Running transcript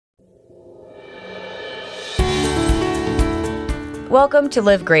Welcome to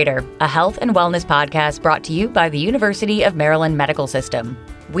Live Greater, a health and wellness podcast brought to you by the University of Maryland Medical System.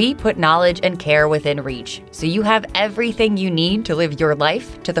 We put knowledge and care within reach, so you have everything you need to live your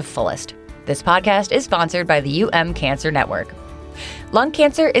life to the fullest. This podcast is sponsored by the Cancer Network. Lung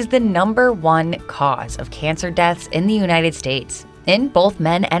cancer is the number one cause of cancer deaths in the United States, in both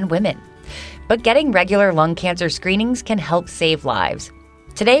men and women. But getting regular lung cancer screenings can help save lives.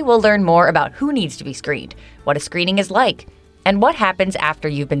 Today, we'll learn more about who needs to be screened, what a screening is like, and what happens after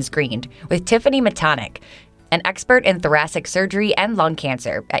you've been screened with Tiffany Matanik, an expert in thoracic surgery and lung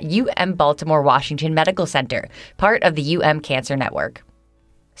cancer at Baltimore Washington Medical Center, part of the Cancer Network.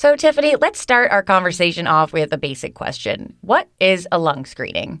 So, Tiffany, let's start our conversation off with a basic question. What is a lung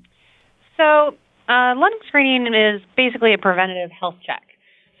screening? So, lung screening is basically a preventative health check.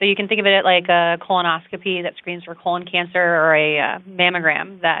 So you can think of it like a colonoscopy that screens for colon cancer or a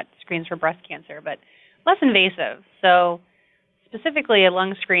mammogram that screens for breast cancer, but less invasive. So specifically, a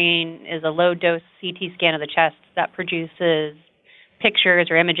lung screen is a low-dose CT scan of the chest that produces pictures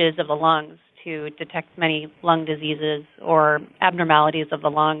or images of the lungs to detect many lung diseases or abnormalities of the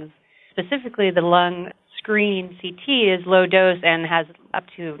lungs. Specifically, the lung screen CT is low dose and has up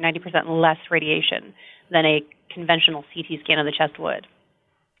to 90% less radiation than a conventional CT scan of the chest would.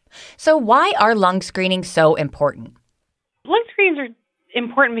 So why are lung screenings so important? Lung screenings are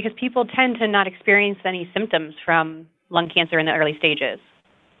important because people tend to not experience any symptoms from lung cancer in the early stages.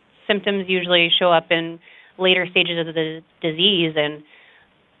 Symptoms usually show up in later stages of the disease, and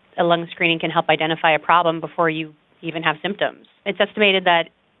a lung screening can help identify a problem before you even have symptoms. It's estimated that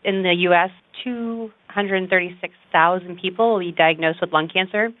in the U.S., 236,000 people will be diagnosed with lung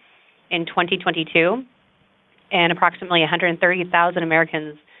cancer in 2022, and approximately 130,000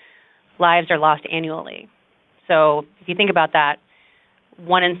 Americans' lives are lost annually. So if you think about that,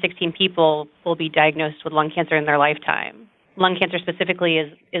 1 in 16 people will be diagnosed with lung cancer in their lifetime. Lung cancer specifically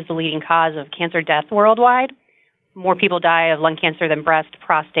is the leading cause of cancer death worldwide. More people die of lung cancer than breast,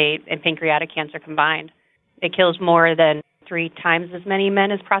 prostate, and pancreatic cancer combined. It kills more than 3 times as many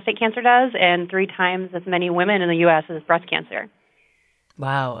men as prostate cancer does, and 3 times as many women in the U.S. as breast cancer.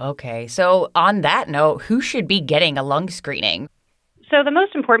 Wow, okay. So on that note, who should be getting a lung screening? So the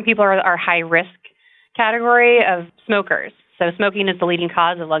most important people are high-risk category of smokers. So smoking is the leading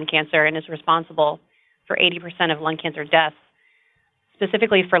cause of lung cancer and is responsible for 80% of lung cancer deaths.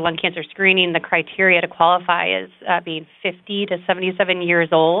 Specifically for lung cancer screening, the criteria to qualify is being 50 to 77 years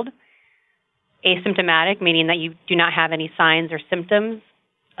old, asymptomatic, meaning that you do not have any signs or symptoms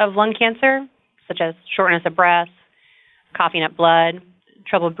of lung cancer, such as shortness of breath, coughing up blood,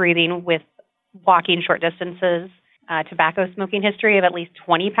 trouble breathing with walking short distances, tobacco smoking history of at least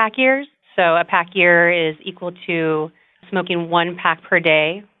 20 pack years. So a pack year is equal to smoking 1 pack per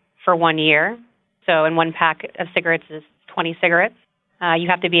day for 1 year. So in 1 pack of cigarettes is 20 cigarettes. You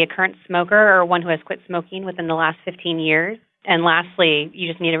have to be a current smoker or one who has quit smoking within the last 15 years. And lastly, you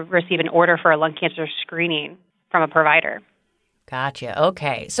just need to receive an order for a lung cancer screening from a provider. Gotcha.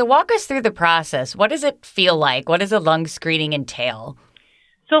 Okay. So walk us through the process. What does it feel like? What does a lung screening entail?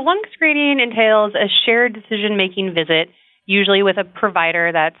 So lung screening entails a shared decision-making visit, usually with a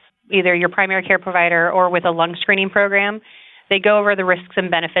provider that's either your primary care provider or with a lung screening program. They go over the risks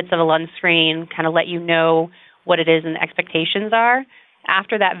and benefits of a lung screening, kind of let you know what it is and the expectations are.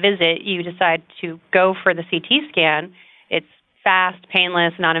 After that visit, you decide to go for the CT scan. It's fast,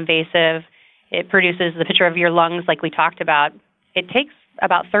 painless, non-invasive. It produces the picture of your lungs like we talked about. It takes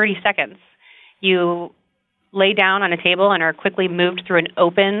about 30 seconds. You lay down on a table and are quickly moved through an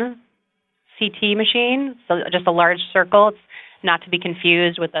open CT machine, so just a large circle. It's not to be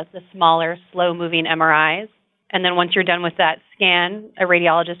confused with the smaller, slow-moving MRIs. And then once you're done with that scan, a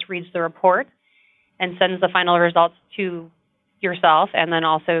radiologist reads the report and sends the final results to yourself and then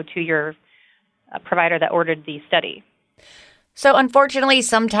also to your provider that ordered the study. So unfortunately,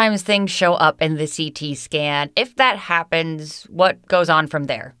 sometimes things show up in the CT scan. If that happens, what goes on from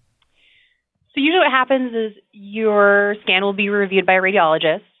there? So usually what happens is your scan will be reviewed by a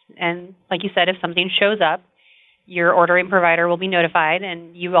radiologist. And like you said, if something shows up, your ordering provider will be notified,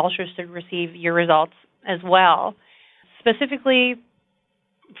 and you also should receive your results as well. Specifically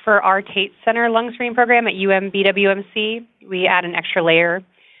for our Tate Center lung screening program at BWMC, we add an extra layer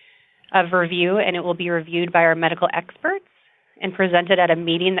of review, and it will be reviewed by our medical experts and presented at a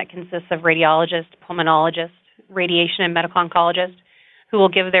meeting that consists of radiologists, pulmonologists, radiation and medical oncologists, who will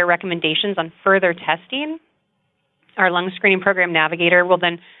give their recommendations on further testing. Our lung screening program navigator will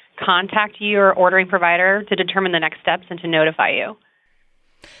then contact your ordering provider to determine the next steps and to notify you.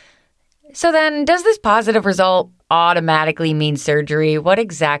 So then, does this positive result automatically mean surgery? What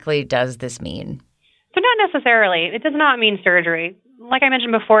exactly does this mean? So not necessarily. It does not mean surgery. Like I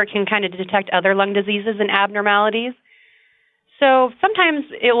mentioned before, it can kind of detect other lung diseases and abnormalities. So sometimes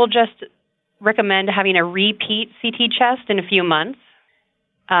it will just recommend having a repeat CT chest in a few months.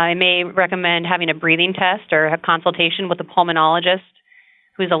 It may recommend having a breathing test or a consultation with a pulmonologist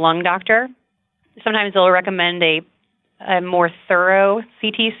who's a lung doctor. Sometimes they'll recommend a more thorough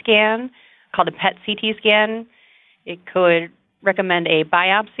CT scan called a PET CT scan. It could recommend a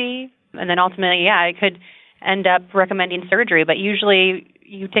biopsy, and then ultimately, it could end up recommending surgery, but usually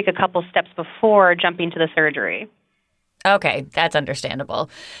you take a couple steps before jumping to the surgery. Okay, that's understandable.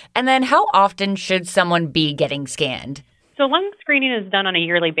 And then how often should someone be getting scanned? So lung screening is done on a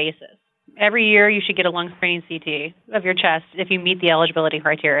yearly basis. Every year you should get a lung screening CT of your chest if you meet the eligibility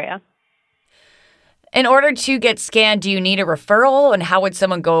criteria. In order to get scanned, do you need a referral, and how would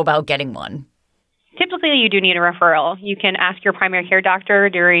someone go about getting one? Typically, you do need a referral. You can ask your primary care doctor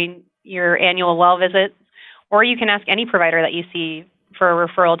during your annual well visit, or you can ask any provider that you see for a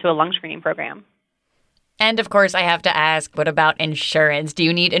referral to a lung screening program. And of course, I have to ask, what about insurance? Do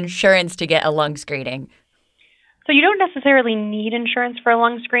you need insurance to get a lung screening? So you don't necessarily need insurance for a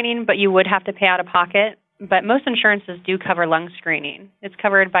lung screening, but you would have to pay out of pocket. But most insurances do cover lung screening. It's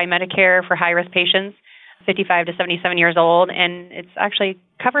covered by Medicare for high-risk patients, 55 to 77 years old, and it's actually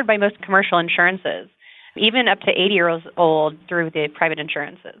covered by most commercial insurances, even up to 80 years old through the private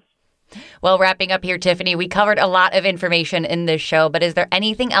insurances. Well, wrapping up here, Tiffany, we covered a lot of information in this show, but is there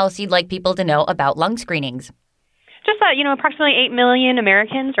anything else you'd like people to know about lung screenings? Just that, approximately 8 million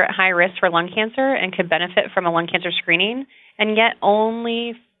Americans are at high risk for lung cancer and could benefit from a lung cancer screening, and yet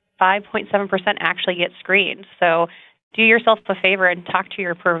only 5.7% actually get screened. So do yourself a favor and talk to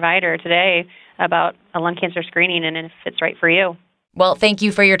your provider today about a lung cancer screening and if it's right for you. Well, thank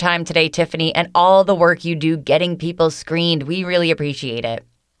you for your time today, Tiffany, and all the work you do getting people screened. We really appreciate it.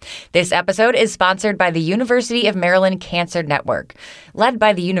 This episode is sponsored by the University of Maryland Cancer Network, led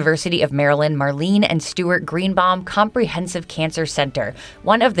by the University of Maryland Marlene and Stuart Greenbaum Comprehensive Cancer Center,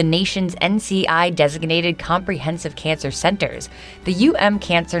 one of the nation's NCI-designated comprehensive cancer centers. The UM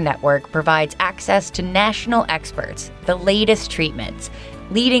Cancer Network provides access to national experts, the latest treatments,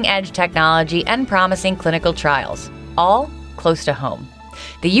 leading-edge technology, and promising clinical trials, all close to home.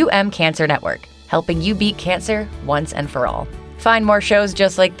 The UM Cancer Network, helping you beat cancer once and for all. Find more shows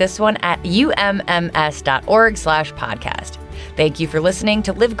just like this one at umms.org/podcast. Thank you for listening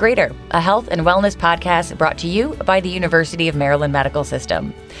to Live Greater, a health and wellness podcast brought to you by the University of Maryland Medical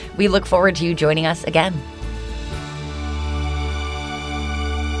System. We look forward to you joining us again.